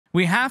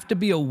We have to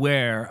be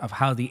aware of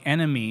how the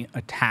enemy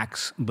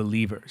attacks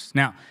believers.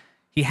 Now,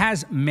 he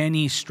has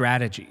many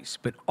strategies,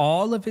 but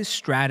all of his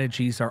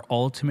strategies are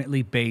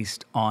ultimately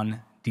based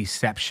on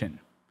deception.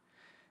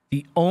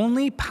 The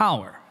only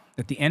power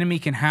that the enemy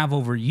can have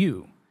over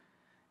you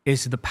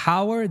is the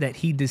power that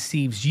he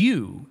deceives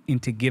you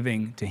into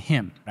giving to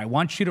him. I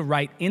want you to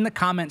write in the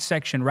comment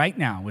section right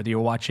now, whether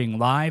you're watching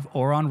live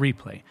or on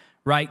replay,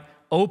 write,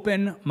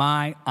 "Open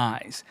my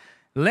eyes."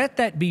 Let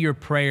that be your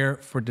prayer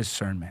for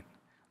discernment.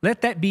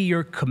 Let that be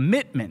your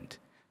commitment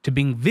to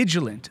being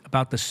vigilant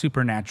about the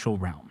supernatural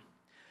realm.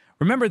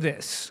 Remember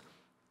this,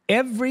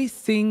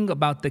 everything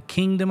about the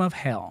kingdom of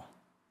hell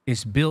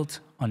is built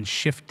on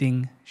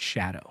shifting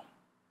shadow.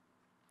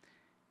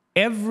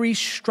 Every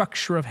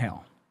structure of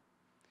hell,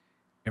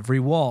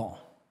 every wall,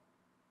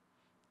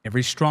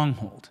 every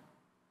stronghold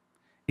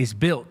is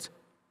built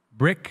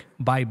brick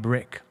by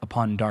brick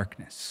upon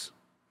darkness.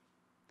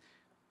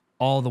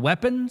 All the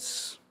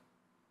weapons,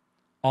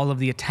 all of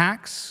the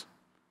attacks,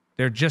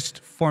 they're just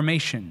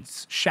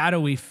formations,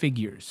 shadowy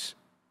figures.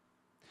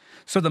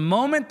 So the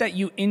moment that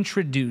you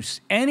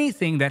introduce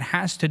anything that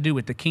has to do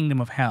with the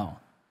kingdom of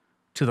hell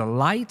to the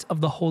light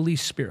of the Holy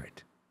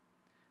Spirit,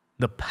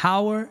 the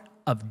power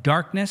of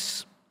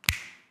darkness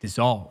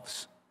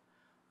dissolves.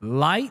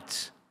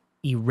 Light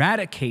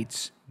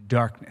eradicates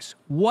darkness.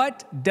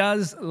 What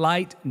does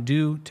light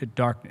do to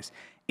darkness?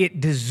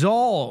 It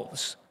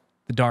dissolves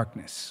the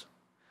darkness.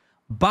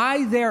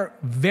 By their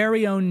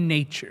very own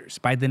natures,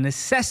 by the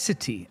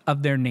necessity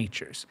of their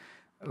natures,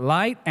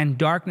 light and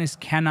darkness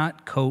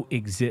cannot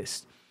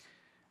coexist.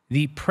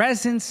 The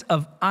presence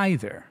of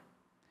either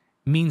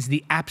means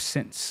the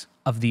absence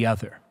of the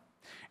other.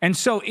 And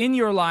so in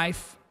your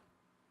life,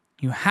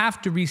 you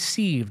have to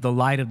receive the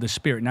light of the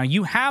Spirit. Now,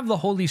 you have the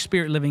Holy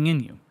Spirit living in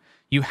you.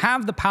 You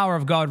have the power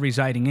of God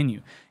residing in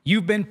you.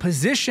 You've been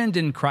positioned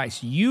in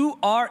Christ. You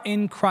are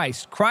in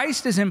Christ.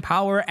 Christ is in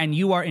power and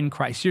you are in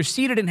Christ. You're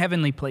seated in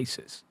heavenly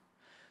places.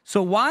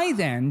 So why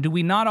then do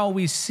we not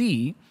always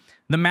see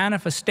the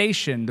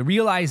manifestation, the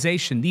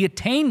realization, the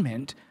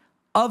attainment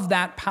of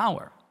that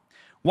power?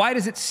 Why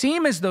does it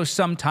seem as though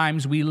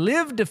sometimes we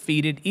live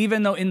defeated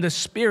even though in the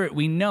Spirit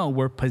we know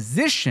we're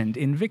positioned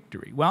in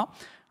victory? Well,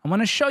 I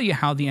want to show you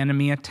how the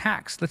enemy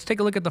attacks. Let's take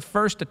a look at the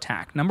first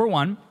attack. Number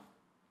one,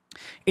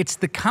 it's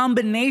the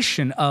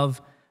combination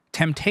of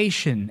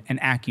temptation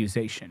and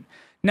accusation.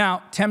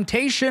 Now,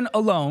 temptation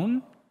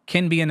alone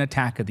can be an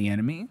attack of the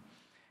enemy.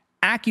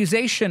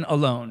 Accusation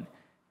alone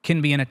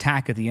can be an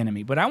attack of the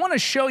enemy. But I want to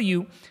show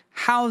you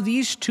how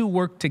these two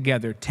work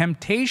together.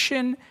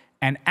 Temptation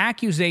and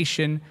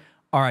accusation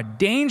are a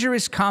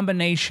dangerous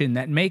combination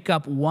that make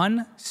up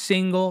one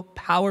single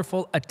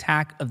powerful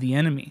attack of the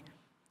enemy.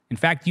 In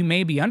fact, you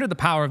may be under the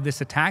power of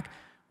this attack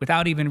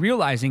without even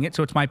realizing it,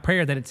 so it's my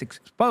prayer that it's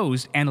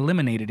exposed and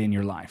eliminated in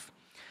your life.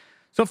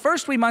 So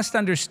first we must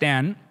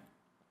understand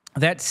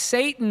that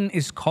Satan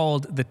is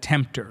called the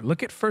tempter.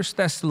 Look at 1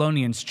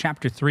 Thessalonians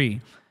chapter 3.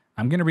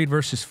 I'm going to read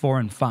verses 4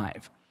 and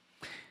 5.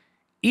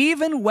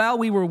 Even while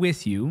we were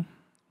with you,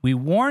 we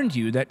warned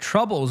you that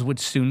troubles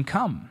would soon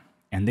come,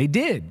 and they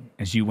did,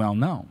 as you well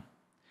know.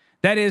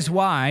 That is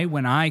why,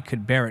 when I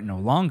could bear it no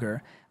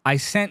longer, I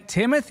sent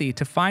Timothy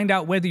to find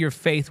out whether your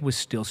faith was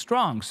still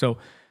strong. So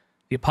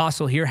the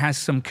apostle here has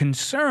some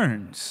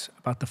concerns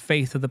about the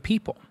faith of the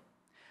people.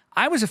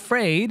 I was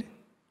afraid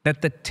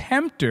that the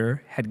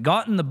tempter had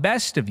gotten the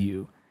best of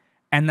you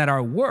and that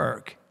our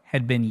work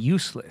had been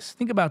useless.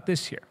 Think about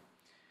this here.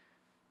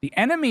 The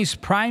enemy's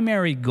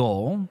primary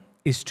goal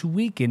is to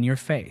weaken your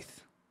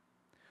faith.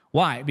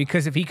 Why?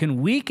 Because if he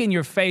can weaken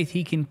your faith,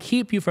 he can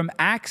keep you from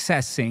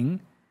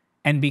accessing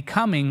and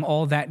becoming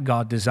all that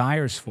God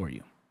desires for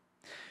you.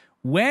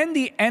 When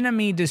the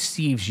enemy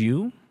deceives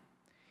you,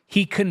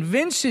 he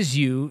convinces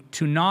you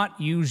to not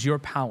use your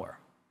power.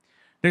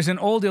 There's an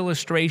old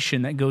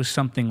illustration that goes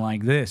something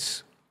like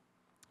this.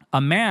 A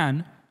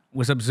man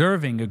was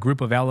observing a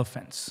group of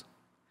elephants.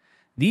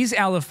 These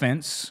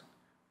elephants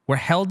were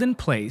held in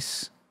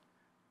place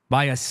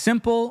by a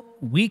simple,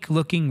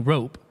 weak-looking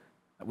rope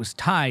that was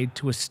tied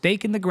to a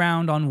stake in the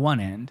ground on one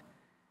end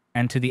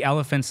and to the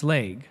elephant's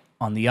leg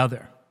on the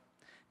other.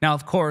 Now,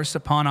 of course,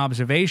 upon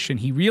observation,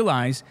 he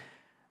realized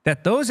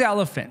that those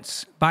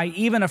elephants, by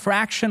even a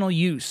fractional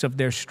use of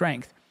their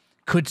strength,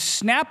 could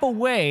snap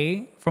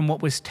away from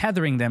what was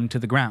tethering them to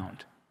the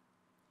ground.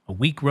 A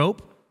weak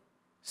rope,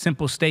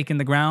 simple stake in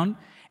the ground,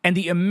 and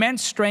the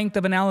immense strength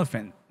of an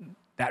elephant.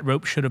 That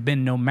rope should have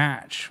been no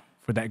match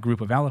for that group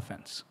of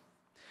elephants.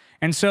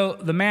 And so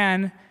the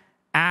man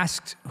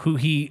asked who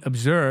he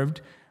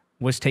observed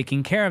was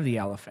taking care of the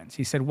elephants.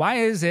 He said, "Why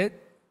is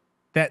it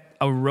that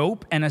a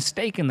rope and a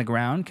stake in the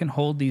ground can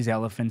hold these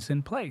elephants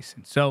in place?"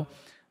 And so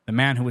the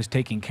man who was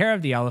taking care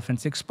of the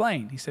elephants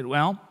explained. He said,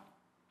 "Well,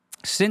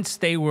 since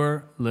they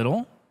were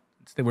little,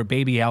 since they were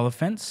baby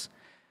elephants,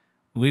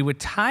 we would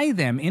tie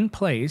them in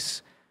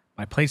place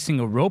by placing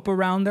a rope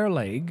around their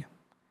leg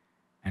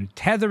and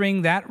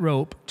tethering that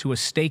rope to a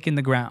stake in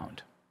the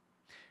ground.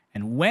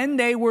 And when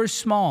they were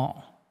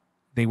small,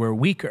 they were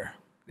weaker.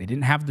 They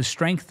didn't have the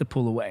strength to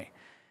pull away.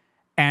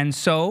 And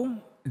so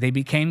they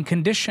became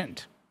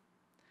conditioned.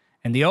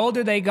 And the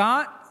older they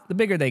got, the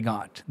bigger they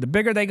got. The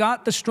bigger they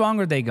got, the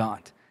stronger they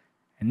got.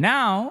 And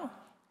now,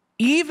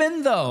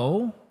 even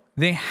though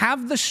they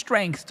have the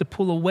strength to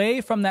pull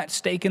away from that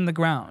stake in the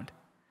ground,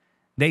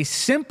 they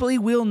simply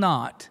will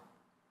not,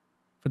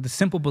 for the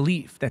simple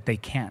belief that they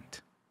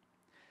can't.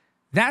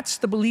 That's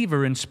the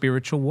believer in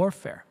spiritual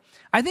warfare.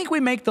 I think we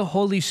make the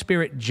Holy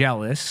Spirit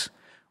jealous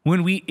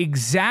when we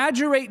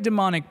exaggerate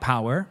demonic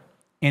power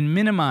and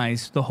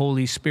minimize the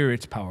Holy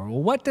Spirit's power.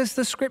 Well, what does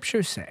the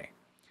scripture say?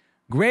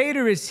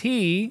 Greater is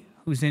he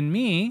who's in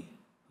me,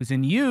 who's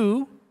in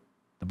you,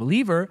 the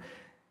believer,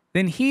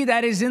 than he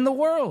that is in the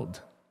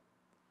world.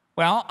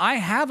 Well, I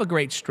have a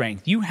great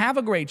strength. You have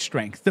a great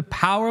strength. The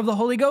power of the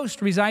Holy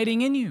Ghost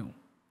residing in you.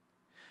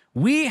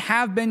 We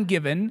have been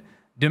given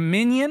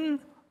dominion,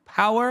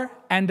 power,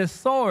 and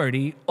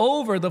authority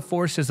over the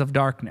forces of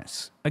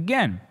darkness.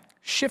 Again,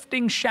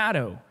 shifting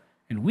shadow.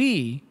 And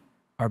we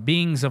are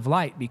beings of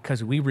light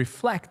because we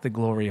reflect the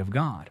glory of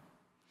God.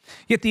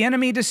 Yet the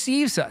enemy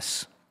deceives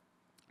us,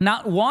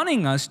 not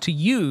wanting us to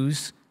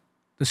use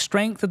the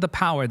strength of the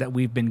power that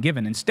we've been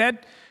given.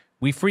 Instead,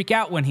 we freak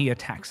out when he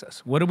attacks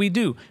us. What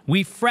do?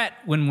 We fret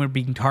when we're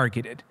being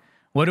targeted.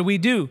 What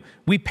do?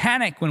 We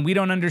panic when we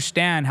don't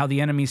understand how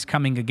the enemy's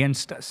coming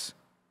against us.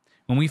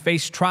 When we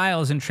face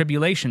trials and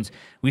tribulations,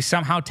 we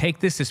somehow take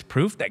this as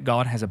proof that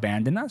God has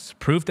abandoned us,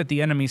 proof that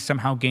the enemy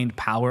somehow gained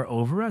power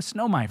over us.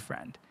 No, my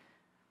friend.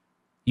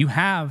 You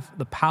have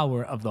the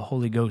power of the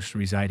Holy Ghost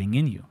residing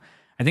in you.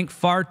 I think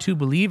far too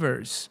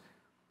believers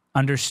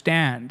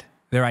understand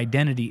their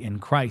identity in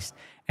Christ,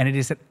 and it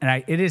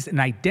is an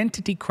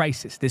identity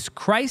crisis. This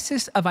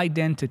crisis of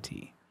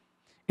identity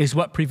is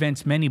what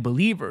prevents many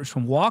believers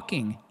from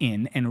walking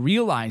in and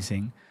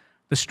realizing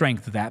the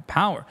strength of that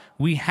power.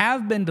 We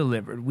have been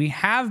delivered. We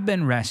have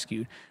been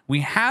rescued.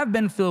 We have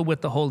been filled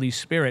with the Holy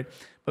Spirit,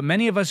 but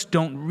many of us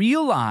don't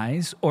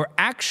realize or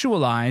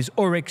actualize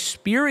or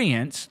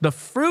experience the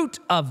fruit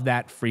of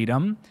that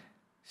freedom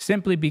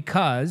simply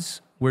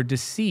because we're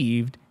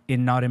deceived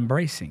in not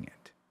embracing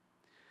it.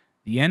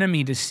 The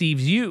enemy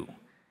deceives you.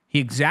 He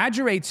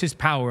exaggerates his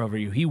power over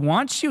you. He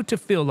wants you to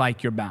feel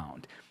like you're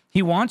bound.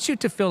 He wants you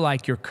to feel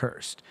like you're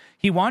cursed.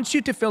 He wants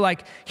you to feel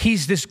like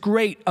he's this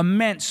great,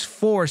 immense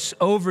force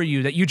over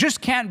you that you just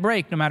can't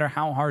break no matter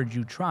how hard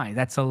you try.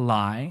 That's a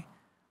lie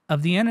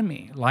of the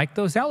enemy. Like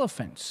those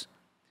elephants,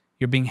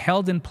 you're being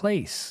held in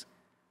place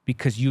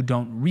because you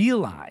don't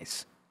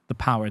realize the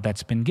power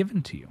that's been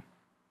given to you.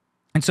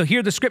 And so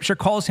here the scripture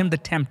calls him the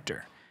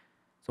tempter.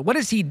 So what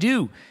does he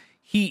do?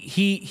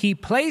 He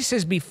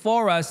places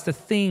before us the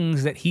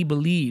things that he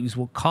believes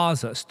will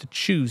cause us to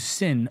choose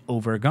sin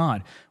over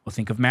God. Well,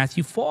 think of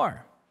Matthew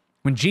 4.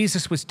 When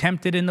Jesus was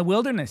tempted in the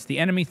wilderness, the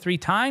enemy 3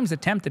 times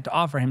attempted to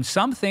offer him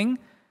something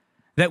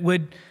that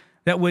would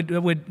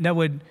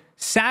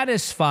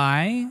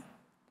satisfy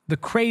the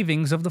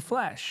cravings of the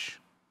flesh.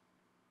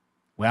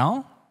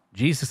 Well,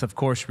 Jesus, of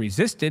course,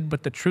 resisted,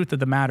 but the truth of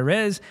the matter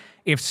is,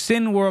 if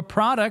sin were a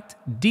product,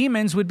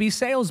 demons would be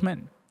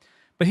salesmen.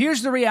 But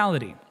here's the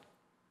reality.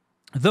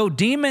 Though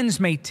demons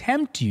may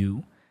tempt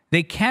you,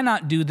 they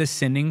cannot do the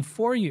sinning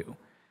for you.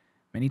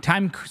 Many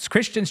times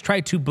Christians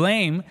try to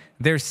blame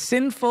their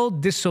sinful,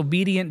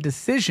 disobedient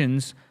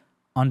decisions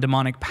on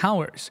demonic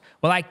powers.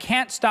 Well, I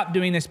can't stop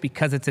doing this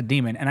because it's a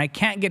demon, and I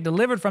can't get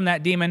delivered from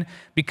that demon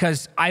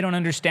because I don't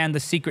understand the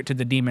secret to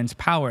the demon's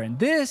power. And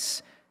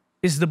this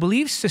is the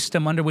belief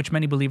system under which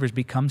many believers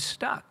become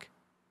stuck.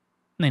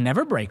 And they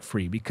never break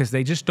free because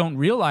they just don't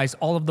realize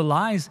all of the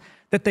lies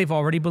that they've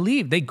already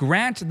believed. They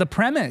grant the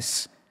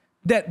premise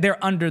that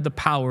they're under the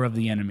power of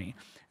the enemy.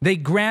 They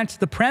grant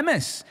the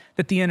premise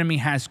that the enemy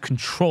has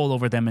control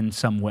over them in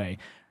some way,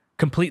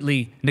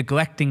 completely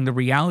neglecting the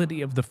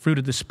reality of the fruit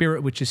of the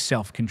Spirit, which is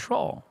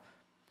self-control.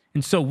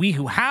 And so we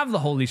who have the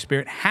Holy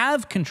Spirit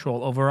have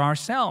control over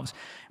ourselves.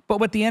 But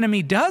what the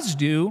enemy does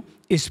do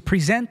is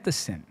present the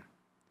sin.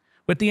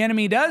 What the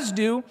enemy does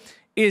do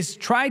is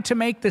try to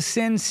make the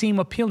sin seem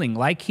appealing,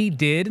 like he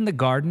did in the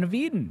Garden of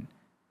Eden.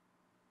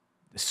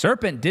 The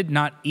serpent did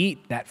not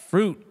eat that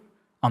fruit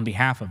on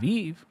behalf of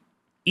Eve.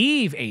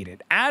 Eve ate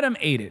it. Adam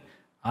ate it.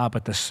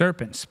 But the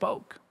serpent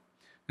spoke.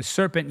 The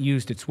serpent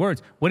used its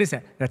words. What is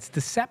that? That's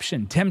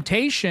deception.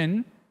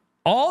 Temptation,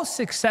 all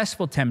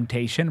successful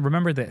temptation,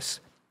 remember this,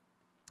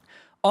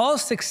 all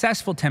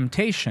successful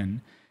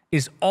temptation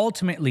is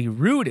ultimately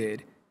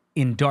rooted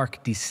in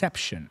dark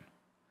deception.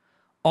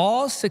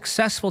 All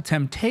successful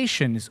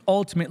temptation is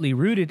ultimately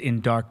rooted in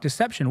dark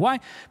deception.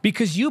 Why?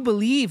 Because you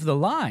believe the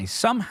lie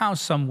somehow,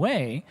 some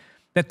way,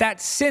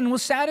 that sin will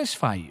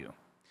satisfy you.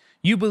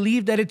 You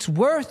believe that it's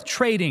worth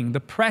trading the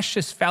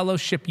precious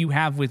fellowship you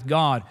have with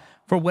God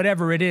for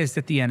whatever it is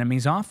that the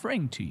enemy's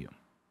offering to you.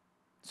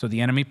 So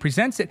the enemy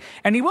presents it,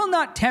 and he will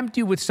not tempt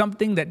you with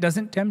something that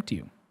doesn't tempt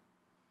you.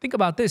 Think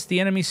about this. The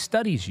enemy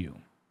studies you.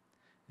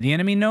 The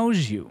enemy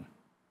knows you.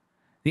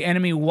 The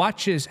enemy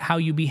watches how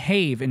you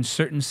behave in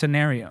certain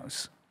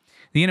scenarios.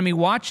 The enemy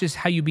watches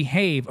how you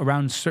behave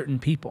around certain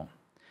people.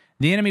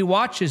 The enemy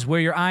watches where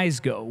your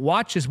eyes go,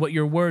 watches what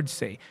your words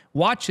say,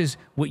 watches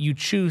what you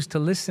choose to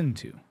listen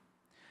to.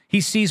 He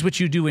sees what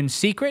you do in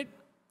secret.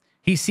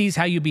 He sees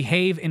how you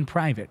behave in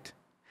private.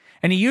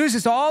 And he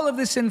uses all of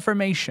this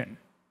information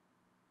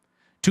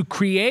to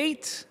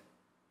create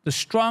the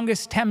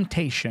strongest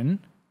temptation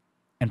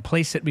and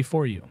place it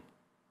before you.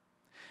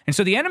 And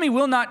so the enemy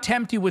will not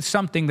tempt you with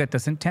something that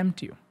doesn't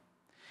tempt you.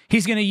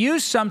 He's going to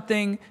use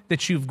something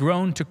that you've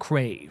grown to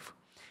crave.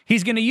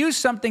 He's going to use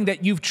something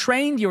that you've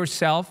trained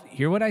yourself,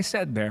 hear what I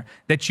said there,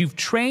 that you've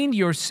trained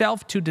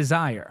yourself to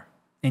desire.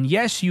 And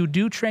yes, you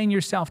do train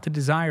yourself to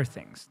desire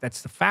things.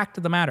 That's the fact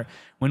of the matter.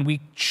 When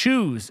we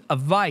choose a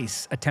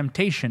vice, a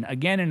temptation,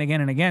 again and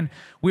again and again,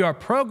 we are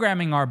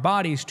programming our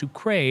bodies to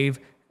crave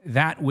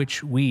that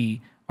which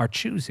we are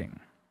choosing.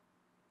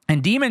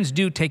 And demons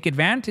do take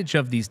advantage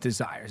of these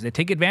desires. They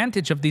take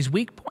advantage of these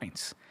weak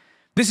points.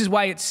 This is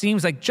why it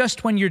seems like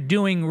just when you're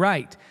doing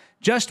right,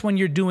 just when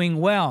you're doing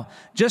well,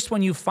 just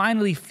when you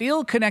finally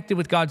feel connected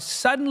with God,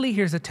 suddenly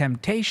here's a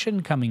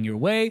temptation coming your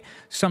way,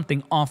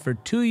 something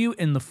offered to you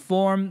in the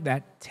form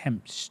that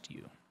tempts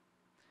you.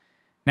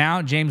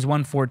 Now, James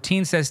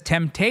 1:14 says,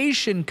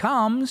 temptation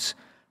comes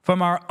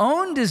from our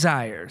own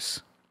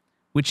desires,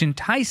 which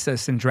entice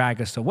us and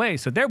drag us away.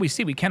 So there we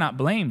see we cannot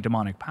blame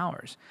demonic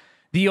powers.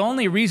 The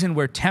only reason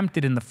we're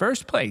tempted in the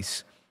first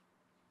place,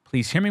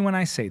 please hear me when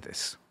I say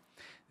this,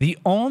 the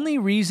only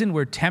reason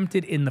we're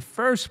tempted in the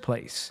first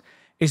place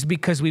is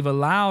because we've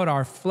allowed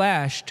our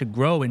flesh to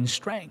grow in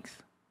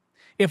strength.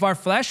 If our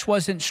flesh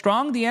wasn't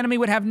strong, the enemy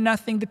would have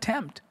nothing to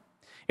tempt.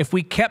 If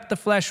we kept the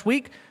flesh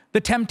weak,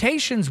 the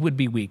temptations would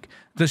be weak.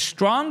 The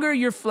stronger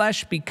your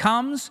flesh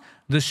becomes,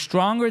 the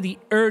stronger the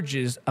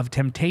urges of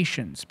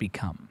temptations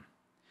become.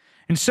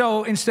 And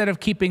so instead of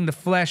keeping the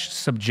flesh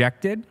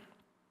subjected,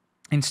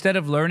 instead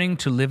of learning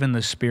to live in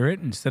the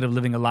Spirit, instead of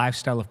living a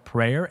lifestyle of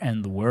prayer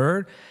and the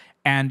Word,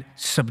 and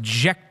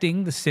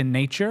subjecting the sin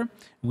nature,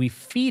 we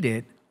feed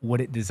it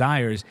what it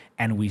desires,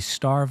 and we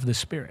starve the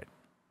Spirit.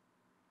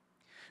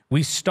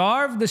 We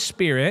starve the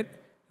Spirit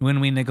when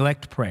we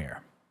neglect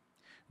prayer.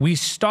 We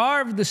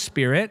starve the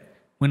Spirit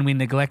when we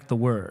neglect the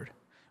Word.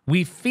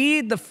 We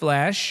feed the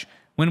flesh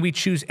when we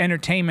choose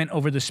entertainment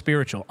over the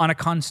spiritual on a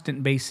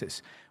constant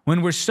basis.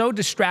 When we're so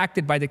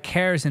distracted by the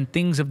cares and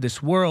things of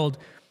this world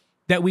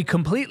that we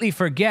completely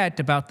forget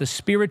about the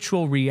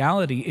spiritual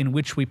reality in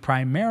which we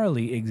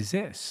primarily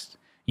exist.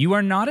 You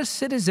are not a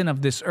citizen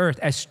of this earth,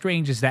 as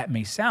strange as that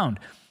may sound.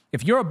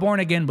 If you're a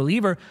born-again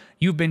believer,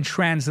 you've been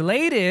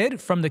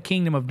translated from the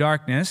kingdom of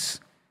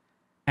darkness,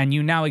 and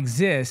you now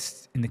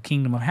exist in the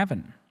kingdom of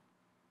heaven.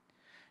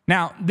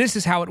 Now, this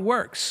is how it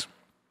works.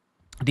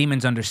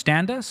 Demons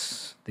understand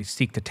us, they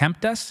seek to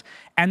tempt us,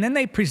 and then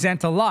they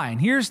present a lie.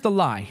 And here's the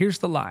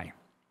lie,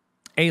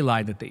 a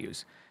lie that they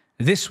use.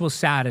 This will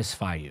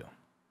satisfy you.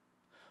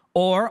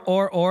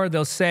 Or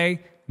they'll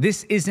say,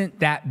 this isn't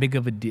that big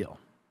of a deal.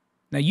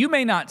 Now, you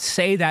may not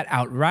say that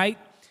outright.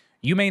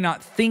 You may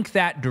not think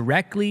that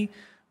directly,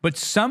 but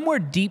somewhere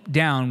deep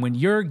down, when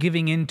you're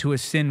giving into a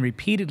sin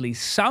repeatedly,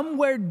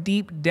 somewhere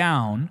deep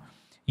down,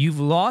 you've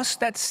lost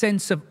that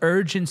sense of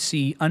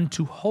urgency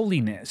unto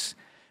holiness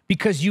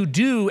because you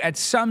do, at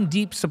some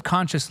deep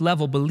subconscious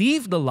level,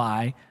 believe the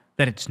lie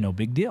that it's no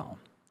big deal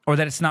or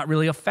that it's not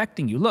really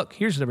affecting you. Look,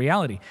 here's the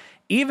reality.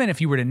 Even if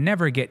you were to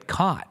never get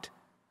caught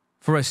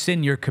for a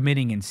sin you're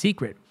committing in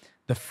secret,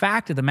 the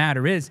fact of the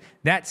matter is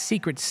that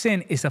secret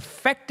sin is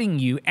affecting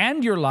you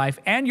and your life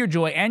and your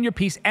joy and your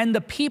peace and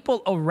the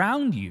people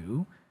around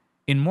you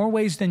in more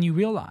ways than you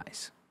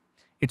realize.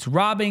 It's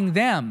robbing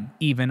them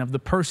even of the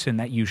person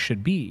that you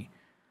should be.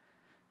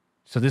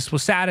 So this will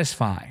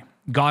satisfy.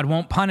 God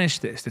won't punish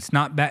this. It's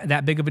not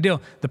that big of a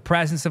deal. The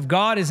presence of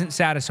God isn't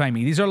satisfying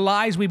me. These are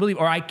lies we believe,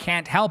 or I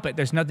can't help it.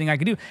 There's nothing I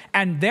can do.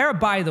 And there,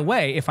 by the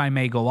way, if I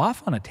may go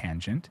off on a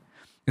tangent,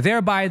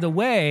 there, by the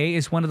way,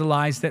 is one of the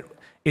lies that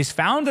is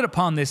founded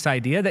upon this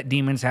idea that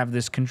demons have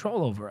this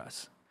control over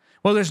us.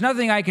 Well, there's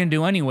nothing I can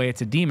do anyway.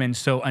 It's a demon.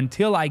 So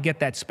until I get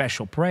that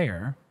special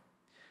prayer,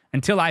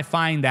 until I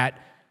find that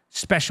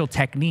special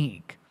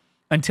technique,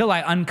 until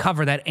I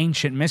uncover that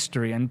ancient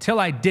mystery, until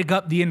I dig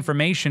up the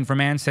information from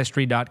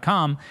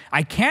Ancestry.com,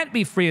 I can't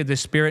be free of the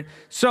Spirit.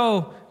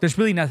 So there's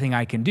really nothing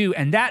I can do.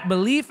 And that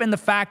belief in the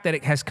fact that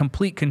it has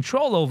complete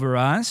control over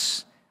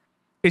us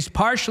is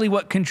partially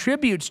what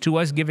contributes to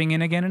us giving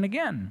in again and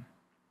again.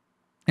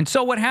 And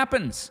so what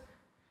happens?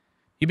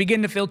 You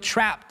begin to feel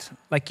trapped,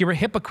 like you're a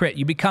hypocrite.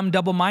 You become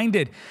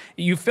double-minded.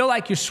 You feel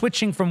like you're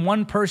switching from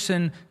one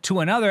person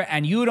to another,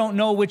 and you don't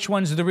know which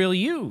one's the real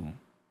you.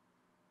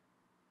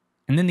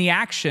 And then the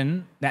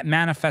action that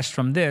manifests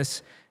from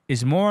this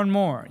is more and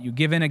more. You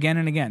give in again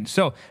and again.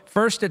 So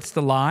first, it's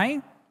the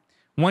lie.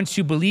 Once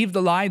you believe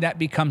the lie, that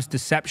becomes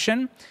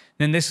deception.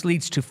 Then this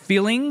leads to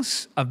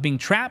feelings of being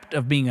trapped,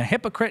 of being a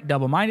hypocrite,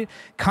 double-minded,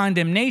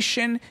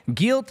 condemnation,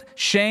 guilt,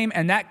 shame,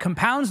 and that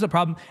compounds the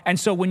problem. And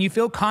so when you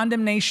feel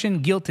condemnation,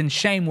 guilt, and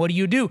shame, what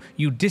do?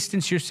 You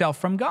distance yourself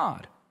from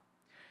God.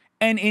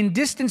 And in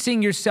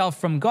distancing yourself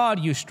from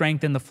God, you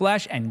strengthen the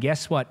flesh, and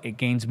guess what? It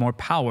gains more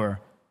power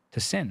to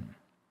sin.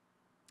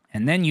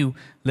 And then you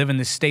live in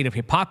this state of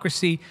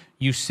hypocrisy.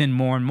 You sin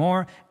more and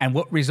more. And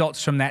what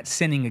results from that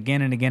sinning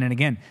again and again and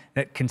again?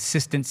 That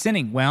consistent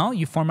sinning. Well,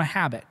 you form a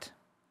habit.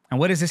 And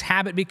what does this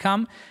habit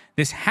become?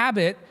 This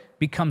habit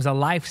becomes a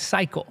life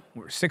cycle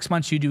where 6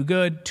 months you do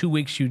good, 2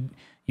 weeks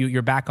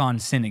you're back on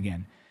sin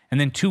again. And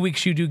then 2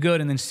 weeks you do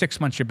good, and then 6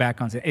 months you're back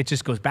on sin. It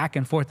just goes back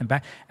and forth and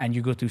back, and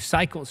you go through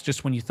cycles.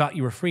 Just when you thought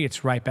you were free,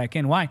 it's right back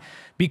in. Why?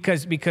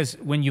 Because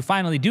when you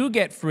finally do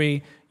get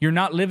free, you're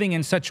not living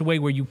in such a way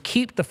where you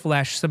keep the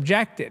flesh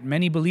subjected.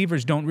 Many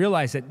believers don't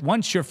realize that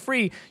once you're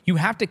free, you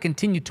have to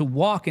continue to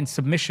walk in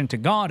submission to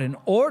God in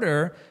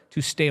order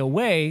to stay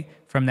away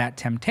from that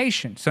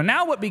temptation. So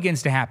now what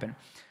begins to happen?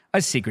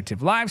 A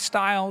secretive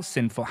lifestyle,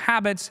 sinful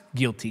habits,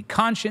 guilty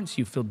conscience.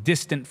 You feel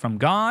distant from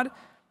God.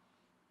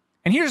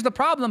 And here's the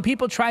problem.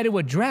 People try to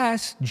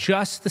address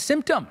just the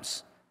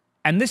symptoms.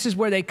 And this is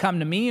where they come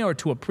to me or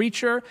to a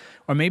preacher,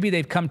 or maybe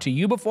they've come to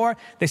you before.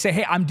 They say,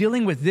 hey, I'm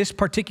dealing with this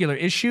particular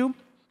issue,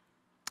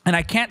 and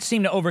I can't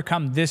seem to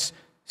overcome this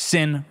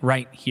sin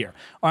right here.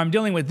 Or I'm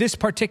dealing with this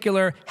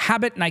particular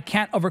habit, and I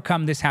can't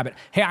overcome this habit.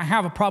 Hey, I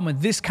have a problem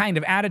with this kind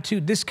of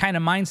attitude, this kind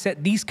of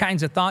mindset, these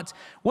kinds of thoughts.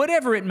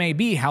 Whatever it may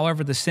be,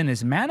 however the sin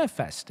is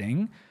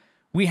manifesting,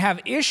 we have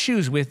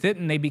issues with it,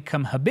 and they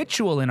become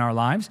habitual in our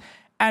lives,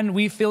 and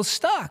we feel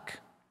stuck.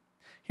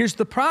 Here's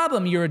the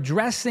problem. You're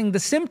addressing the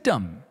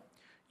symptom.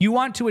 You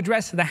want to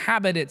address the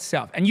habit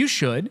itself, and you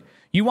should.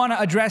 You want to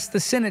address the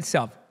sin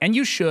itself, and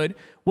you should,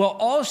 while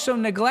also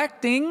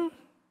neglecting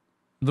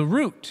the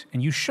root,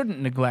 and you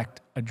shouldn't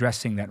neglect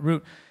addressing that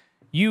root.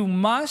 You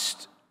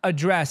must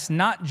address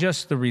not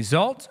just the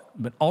result,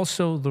 but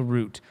also the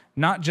root.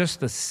 Not just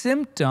the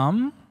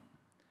symptom,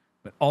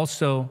 but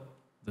also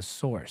the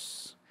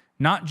source.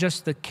 Not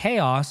just the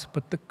chaos,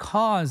 but the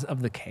cause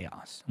of the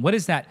chaos. What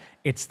is that?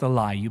 It's the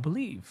lie you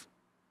believe.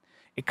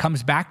 It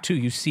comes back to,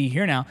 you see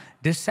here now,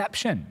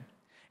 deception.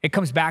 It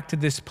comes back to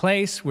this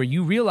place where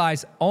you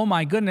realize, oh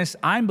my goodness,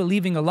 I'm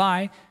believing a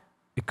lie.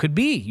 It could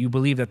be you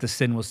believe that the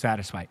sin will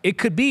satisfy. It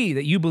could be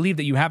that you believe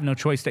that you have no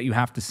choice, that you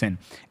have to sin.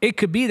 It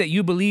could be that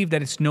you believe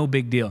that it's no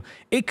big deal.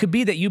 It could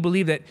be that you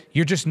believe that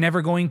you're just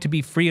never going to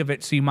be free of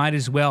it, so you might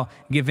as well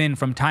give in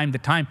from time to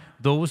time.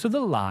 Those are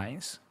the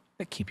lies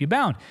that keep you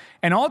bound.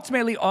 And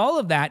ultimately, all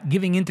of that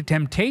giving into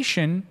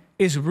temptation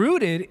is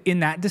rooted in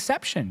that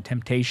deception.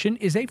 Temptation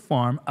is a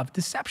form of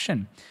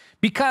deception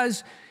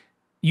because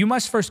you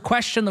must first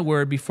question the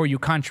word before you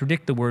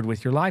contradict the word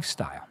with your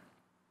lifestyle.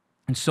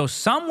 And so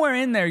somewhere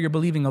in there, you're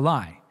believing a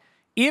lie.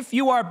 If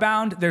you are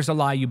bound, there's a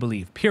lie you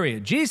believe,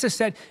 period. Jesus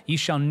said, ye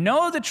shall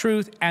know the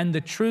truth, and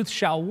the truth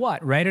shall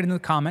what? Write it in the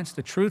comments.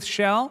 The truth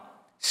shall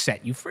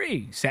set you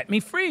free, set me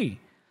free.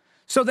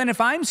 So then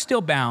if I'm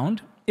still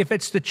bound, if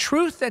it's the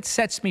truth that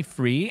sets me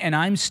free and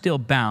I'm still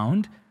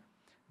bound,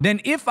 then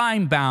if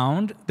I'm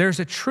bound, there's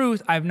a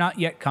truth I've not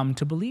yet come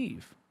to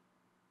believe.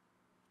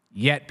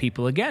 Yet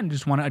people, again,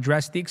 just want to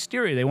address the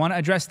exterior. They want to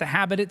address the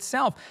habit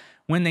itself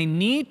when they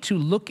need to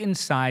look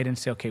inside and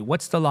say, okay,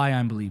 what's the lie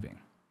I'm believing?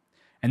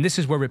 And this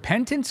is where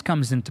repentance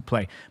comes into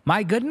play.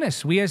 My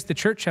goodness, we as the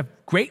church have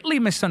greatly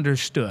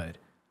misunderstood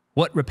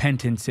what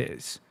repentance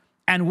is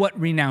and what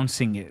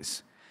renouncing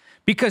is.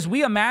 Because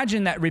we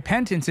imagine that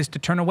repentance is to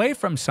turn away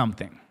from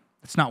something.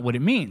 That's not what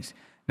it means.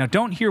 Now,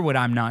 don't hear what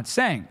I'm not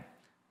saying.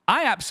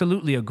 I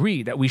absolutely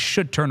agree that we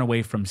should turn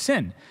away from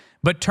sin.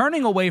 But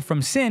turning away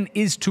from sin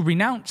is to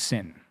renounce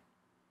sin.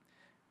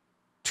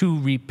 To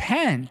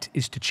repent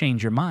is to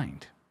change your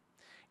mind.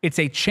 It's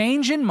a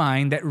change in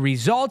mind that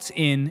results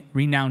in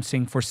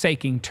renouncing,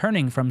 forsaking,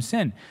 turning from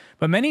sin.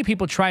 But many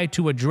people try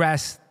to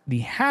address the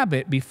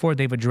habit before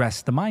they've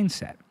addressed the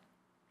mindset.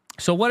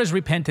 So what does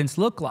repentance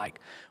look like?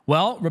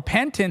 Well,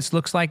 repentance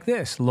looks like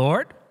this.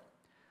 Lord,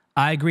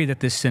 I agree that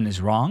this sin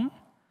is wrong.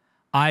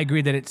 I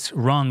agree that it's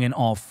wrong in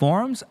all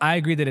forms. I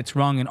agree that it's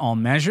wrong in all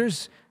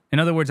measures. In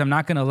other words, I'm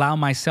not going to allow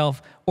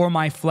myself or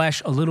my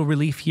flesh a little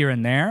relief here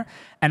and there.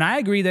 And I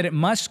agree that it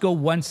must go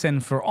once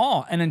and for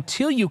all. And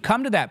until you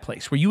come to that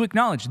place where you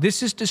acknowledge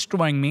this is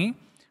destroying me,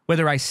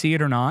 whether I see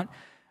it or not,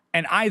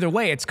 and either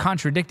way, it's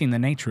contradicting the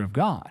nature of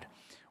God.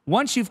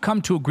 Once you've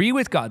come to agree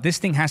with God, this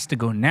thing has to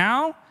go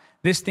now,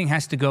 this thing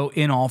has to go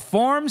in all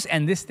forms,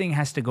 and this thing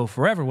has to go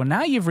forever. Well,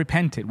 now you've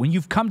repented. When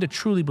you've come to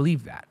truly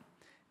believe that,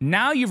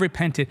 now you've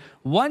repented.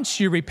 Once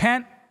you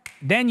repent,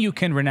 then you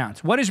can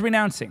renounce. What is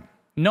renouncing?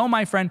 No,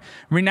 my friend,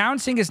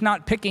 renouncing is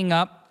not picking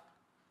up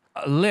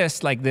a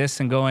list like this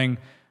and going,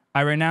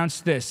 I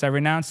renounce this, I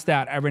renounce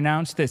that, I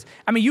renounce this.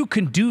 I mean, you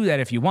can do that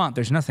if you want.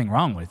 There's nothing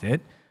wrong with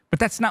it, but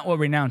that's not what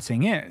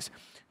renouncing is.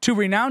 To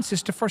renounce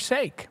is to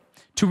forsake.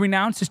 To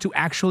renounce is to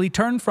actually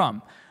turn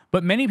from.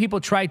 But many people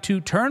try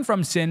to turn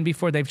from sin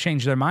before they've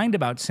changed their mind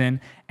about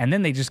sin, and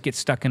then they just get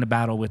stuck in a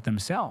battle with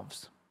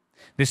themselves.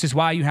 This is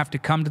why you have to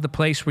come to the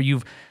place where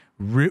you've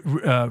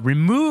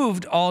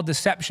removed all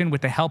deception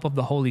with the help of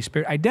the Holy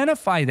Spirit.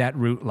 Identify that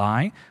root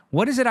lie.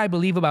 What is it I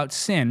believe about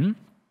sin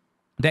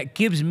that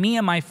gives me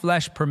and my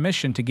flesh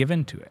permission to give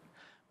into it?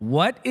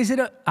 What is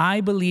it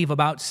I believe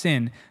about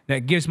sin that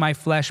gives my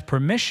flesh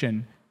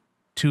permission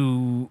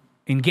to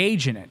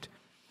engage in it?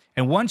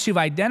 And once you've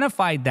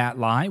identified that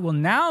lie, well,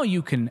 now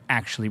you can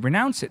actually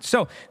renounce it.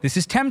 So this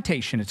is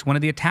temptation. It's one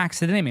of the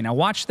attacks of the enemy. Now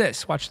watch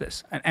this, watch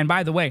this. And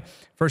by the way,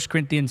 1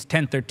 Corinthians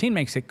 10:13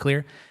 makes it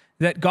clear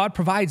that God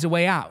provides a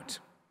way out.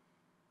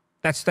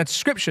 That's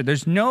scripture.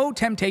 There's no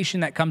temptation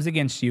that comes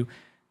against you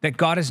that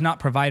God has not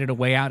provided a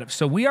way out of.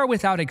 So we are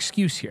without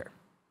excuse here.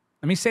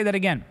 Let me say that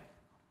again.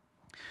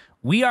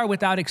 We are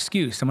without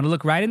excuse. I'm going to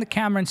look right in the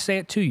camera and say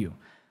it to you.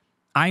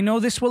 I know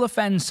this will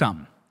offend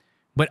some,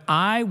 but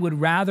I would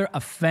rather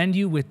offend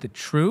you with the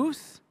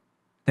truth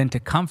than to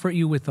comfort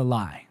you with a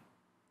lie.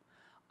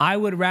 I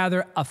would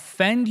rather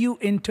offend you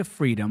into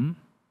freedom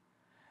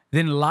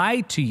than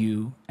lie to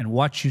you and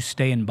watch you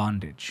stay in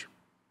bondage.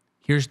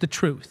 Here's the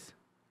truth.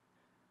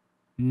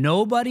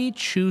 Nobody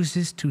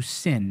chooses to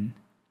sin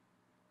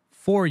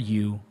for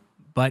you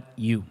but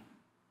you.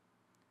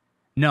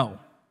 No,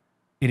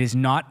 it is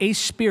not a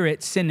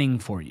spirit sinning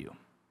for you.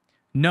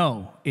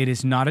 No, it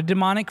is not a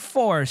demonic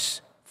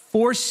force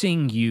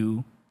forcing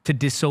you to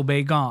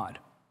disobey God.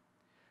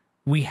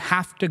 We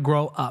have to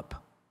grow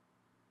up.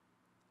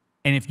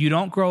 And if you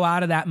don't grow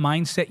out of that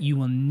mindset, you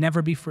will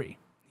never be free.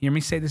 Hear me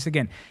say this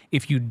again.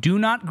 If you do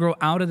not grow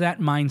out of that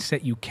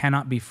mindset, you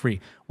cannot be free.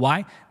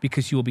 Why?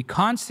 Because you will be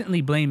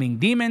constantly blaming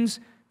demons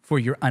for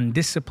your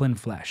undisciplined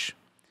flesh.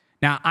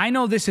 Now, I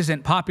know this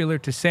isn't popular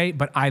to say,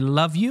 but I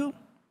love you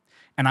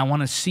and I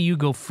want to see you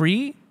go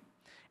free.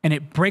 And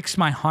it breaks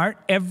my heart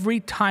every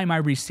time I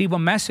receive a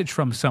message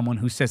from someone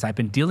who says, I've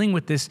been dealing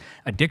with this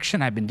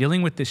addiction, I've been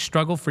dealing with this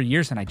struggle for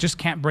years, and I just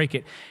can't break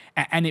it.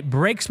 And it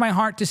breaks my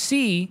heart to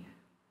see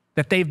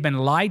that they've been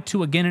lied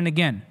to again and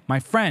again. My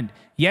friend,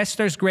 yes,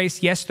 there's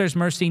grace, yes, there's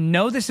mercy.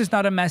 No, this is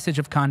not a message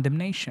of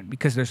condemnation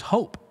because there's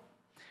hope.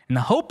 And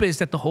the hope is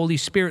that the Holy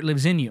Spirit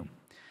lives in you.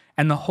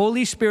 And the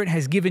Holy Spirit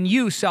has given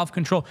you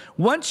self-control.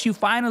 Once you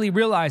finally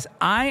realize,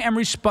 I am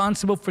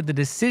responsible for the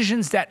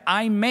decisions that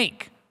I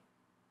make,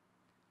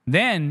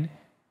 then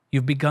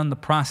you've begun the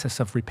process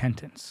of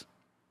repentance.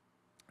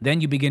 Then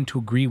you begin to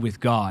agree with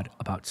God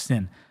about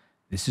sin.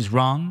 This is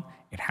wrong.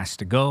 It has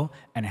to go,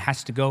 and it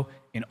has to go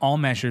in all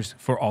measures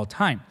for all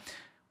time.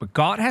 But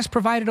God has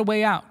provided a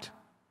way out.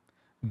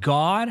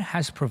 God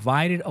has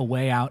provided a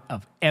way out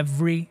of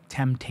every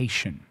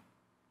temptation.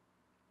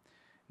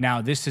 Now,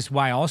 this is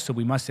why also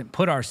we mustn't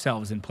put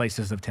ourselves in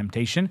places of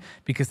temptation,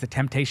 because the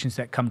temptations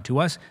that come to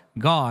us,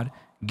 God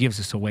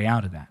gives us a way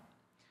out of that.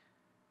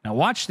 Now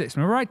watch this.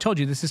 Remember I told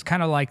you this is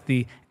kind of like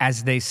the,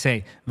 as they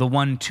say, the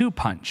 1-2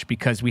 punch,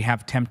 because we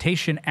have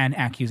temptation and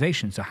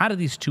accusation. So how do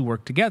these two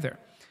work together?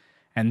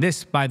 And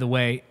this, by the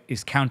way,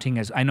 is counting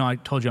as, I know I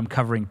told you I'm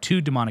covering 2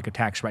 demonic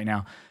attacks right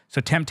now. So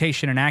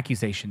temptation and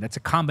accusation, that's a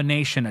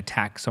combination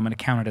attack, so I'm going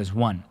to count it as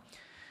 1.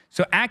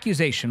 So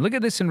accusation, look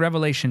at this in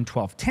Revelation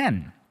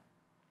 12:10.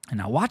 And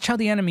now watch how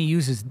the enemy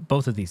uses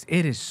both of these.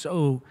 It is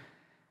so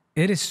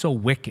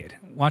wicked.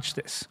 Watch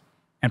this.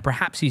 And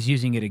perhaps he's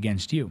using it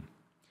against you.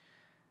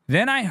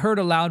 Then I heard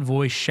a loud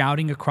voice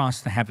shouting across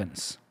the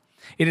heavens,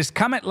 "It has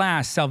come at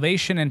last,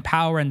 salvation and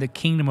power and the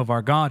kingdom of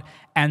our God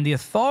and the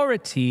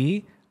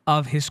authority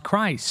of his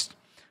Christ.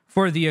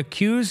 For the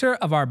accuser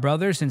of our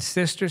brothers and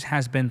sisters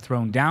has been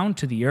thrown down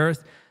to the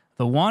earth,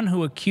 the one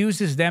who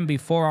accuses them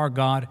before our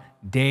God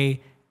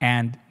day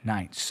and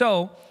night."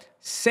 So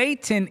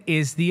Satan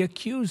is the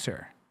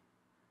accuser,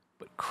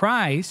 but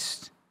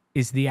Christ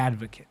is the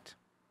advocate.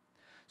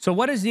 So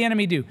what does the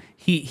enemy do?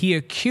 He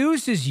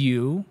accuses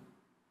you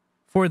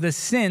for the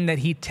sin that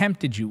he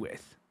tempted you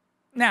with.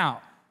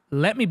 Now,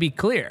 let me be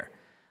clear.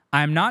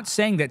 I'm not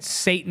saying that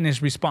Satan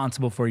is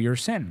responsible for your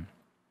sin.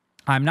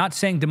 I'm not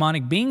saying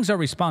demonic beings are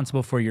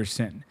responsible for your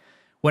sin.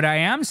 What I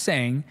am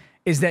saying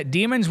is that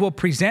demons will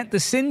present the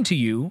sin to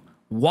you,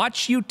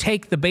 watch you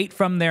take the bait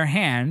from their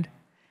hand,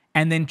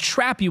 and then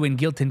trap you in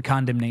guilt and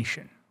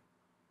condemnation.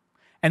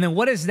 And then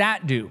what does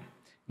that do?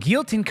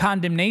 Guilt and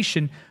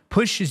condemnation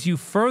pushes you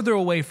further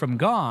away from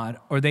God,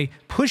 or they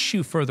push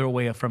you further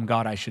away from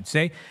God, I should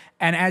say.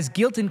 And as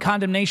guilt and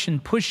condemnation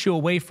push you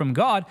away from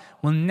God,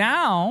 well,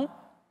 now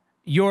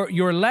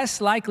you're less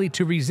likely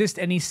to resist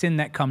any sin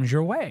that comes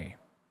your way.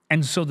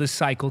 And so the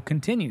cycle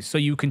continues. So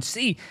you can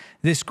see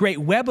this great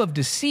web of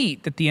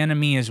deceit that the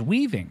enemy is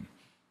weaving.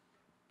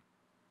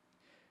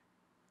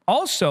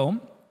 Also,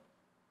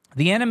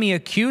 the enemy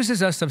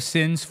accuses us of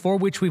sins for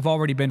which we've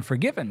already been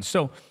forgiven.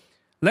 So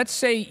let's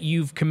say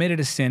you've committed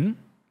a sin.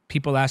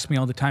 People ask me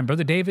all the time,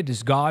 "Brother David,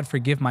 does God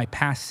forgive my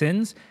past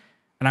sins?"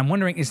 And I'm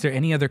wondering, is there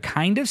any other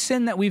kind of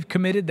sin that we've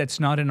committed that's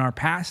not in our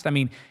past? I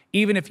mean,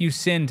 even if you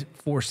sinned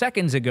 4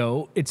 seconds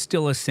ago, it's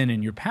still a sin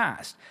in your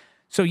past.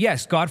 So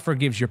yes, God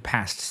forgives your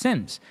past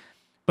sins.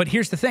 But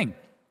here's the thing.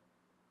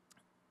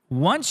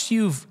 Once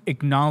you've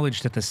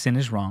acknowledged that the sin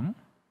is wrong,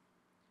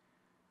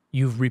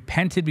 you've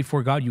repented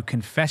before God, you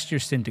confessed your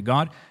sin to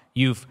God,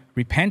 you've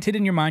repented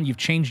in your mind, you've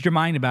changed your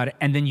mind about it,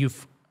 and then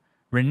you've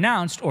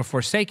renounced or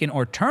forsaken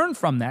or turned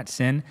from that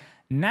sin,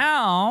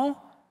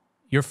 now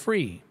you're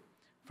free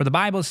For the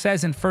Bible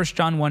says in 1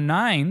 John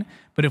 1:9,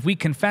 but if we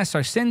confess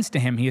our sins to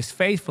him, he is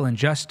faithful and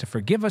just to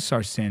forgive us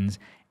our sins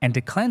and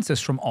to cleanse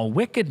us from all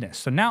wickedness.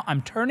 So now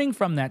I'm turning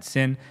from that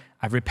sin.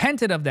 I've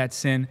repented of that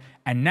sin,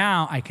 and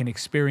now I can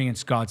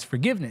experience God's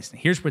forgiveness.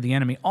 Here's where the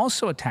enemy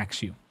also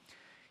attacks you.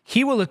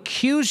 He will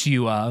accuse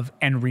you of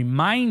and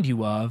remind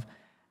you of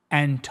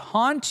and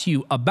taunt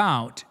you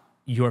about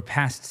your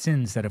past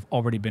sins that have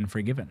already been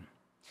forgiven.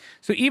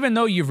 So even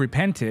though you've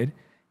repented,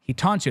 he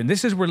taunts you. And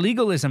this is where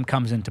legalism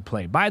comes into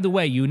play. By the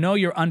way, you know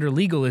you're under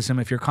legalism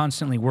if you're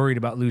constantly worried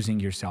about losing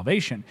your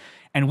salvation.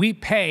 And we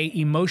pay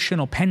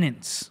emotional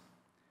penance.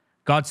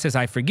 God says,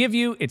 I forgive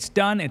you. It's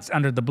done. It's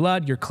under the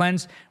blood. You're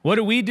cleansed. What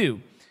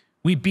do?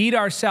 We beat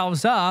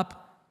ourselves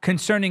up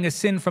concerning a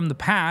sin from the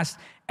past,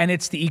 and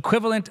it's the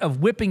equivalent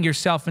of whipping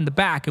yourself in the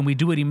back, and we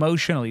do it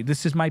emotionally.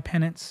 This is my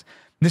penance.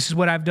 This is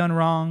what I've done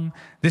wrong.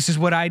 This is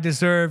what I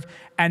deserve.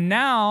 And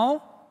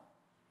now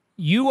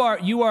you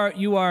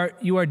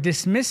are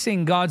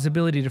dismissing God's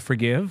ability to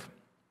forgive.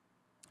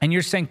 And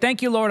you're saying,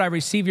 thank you, Lord, I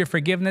receive your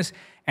forgiveness.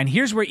 And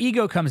here's where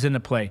ego comes into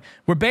play.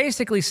 We're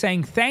basically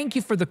saying, thank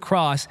you for the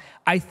cross.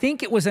 I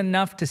think it was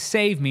enough to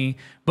save me,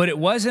 but it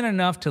wasn't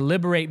enough to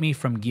liberate me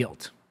from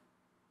guilt.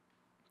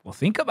 Well,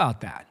 think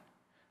about that.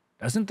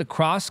 Doesn't the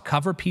cross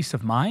cover peace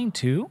of mind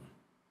too?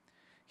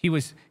 He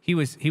was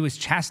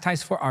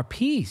chastised for our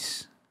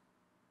peace.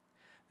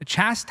 The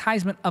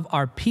chastisement of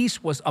our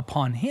peace was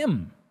upon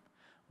him.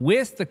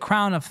 With the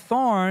crown of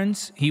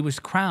thorns, he was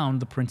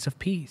crowned the Prince of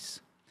Peace.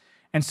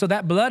 And so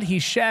that blood he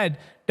shed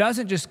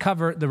doesn't just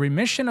cover the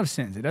remission of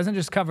sins. It doesn't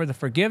just cover the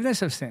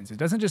forgiveness of sins. It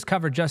doesn't just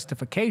cover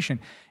justification.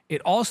 It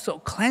also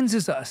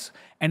cleanses us,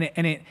 and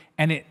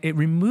it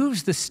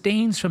removes the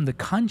stains from the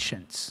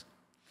conscience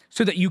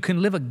so that you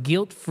can live a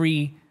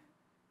guilt-free,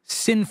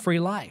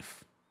 sin-free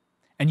life.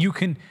 And you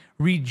can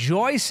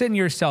rejoice in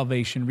your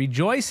salvation,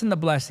 rejoice in the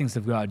blessings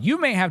of God. You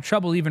may have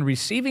trouble even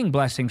receiving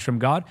blessings from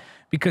God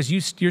because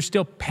you're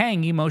still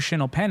paying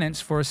emotional penance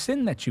for a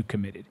sin that you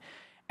committed.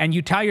 And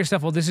you tell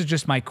yourself, well, this is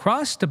just my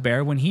cross to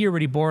bear when he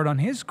already bore it on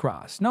his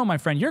cross. No, my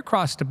friend, your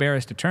cross to bear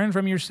is to turn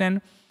from your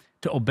sin,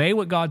 to obey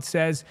what God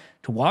says,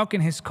 to walk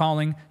in his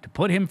calling, to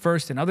put him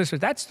first and others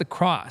first. That's the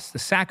cross, the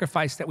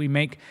sacrifice that we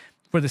make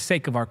for the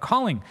sake of our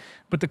calling.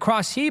 But the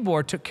cross he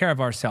bore took care of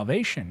our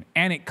salvation,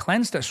 and it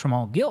cleansed us from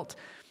all guilt.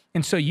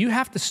 And so you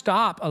have to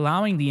stop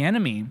allowing the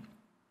enemy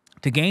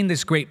to gain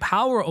this great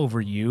power over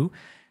you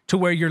to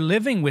where you're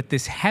living with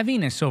this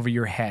heaviness over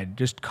your head,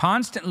 just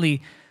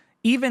constantly,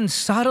 even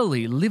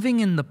subtly,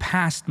 living in the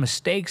past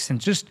mistakes and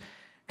just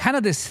kind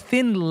of this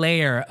thin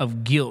layer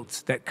of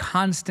guilt that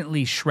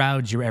constantly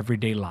shrouds your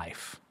everyday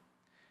life.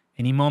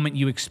 Any moment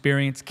you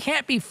experience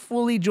can't be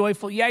fully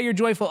joyful. Yeah, you're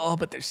joyful. Oh,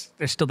 but there's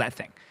still that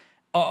thing.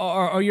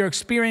 Or you're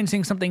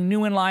experiencing something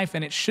new in life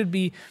and it should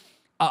be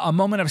a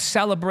moment of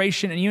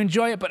celebration and you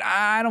enjoy it, but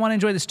I don't want to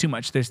enjoy this too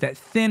much. There's that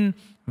thin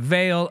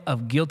veil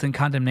of guilt and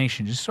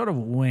condemnation just sort of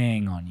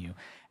weighing on you.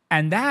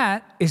 And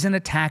that is an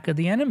attack of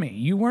the enemy.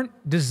 You weren't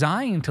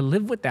designed to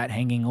live with that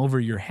hanging over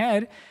your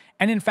head.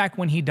 And in fact,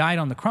 when he died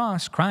on the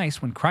cross,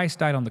 when Christ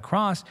died on the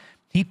cross,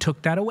 he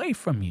took that away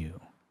from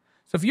you.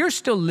 So if you're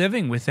still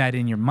living with that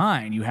in your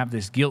mind, you have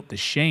this guilt,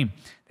 this shame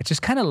that's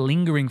just kind of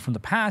lingering from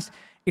the past,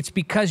 it's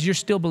because you're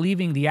still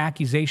believing the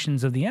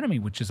accusations of the enemy,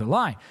 which is a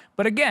lie.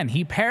 But again,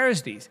 he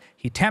pairs these.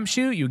 He tempts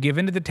you, you give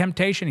into the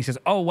temptation. He says,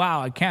 oh,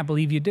 wow, I can't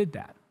believe you did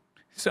that.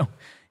 So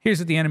here's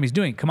what the enemy's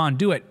doing. Come on,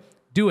 do it.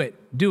 Do it.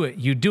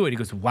 You do it. He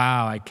goes,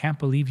 wow, I can't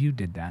believe you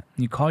did that.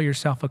 You call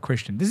yourself a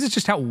Christian. This is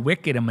just how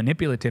wicked and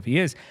manipulative he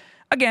is.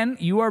 Again,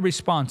 you are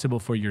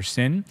responsible for your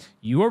sin.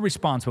 You are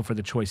responsible for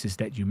the choices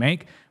that you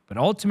make. But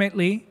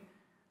ultimately,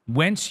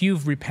 once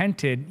you've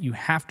repented, you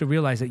have to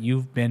realize that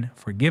you've been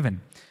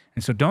forgiven.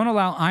 And so don't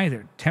allow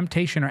either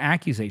temptation or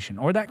accusation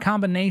or that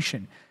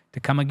combination to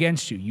come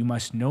against you. You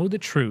must know the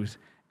truth,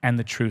 and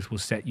the truth will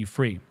set you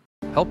free.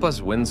 Help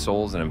us win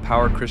souls and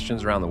empower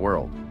Christians around the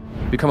world.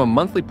 Become a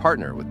monthly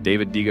partner with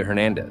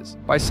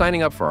DavidDigaHernandez by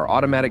signing up for our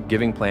automatic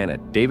giving plan at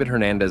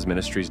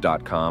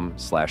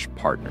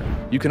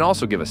DavidHernandezMinistries.com/partner. You can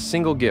also give a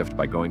single gift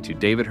by going to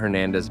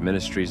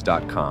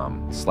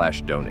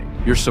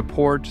DavidHernandezMinistries.com/donate. Your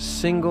support,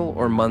 single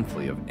or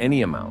monthly of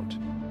any amount,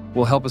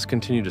 will help us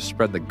continue to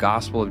spread the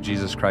gospel of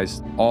Jesus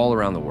Christ all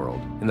around the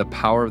world in the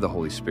power of the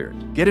Holy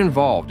Spirit. Get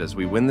involved as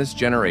we win this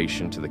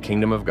generation to the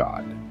kingdom of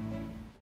God.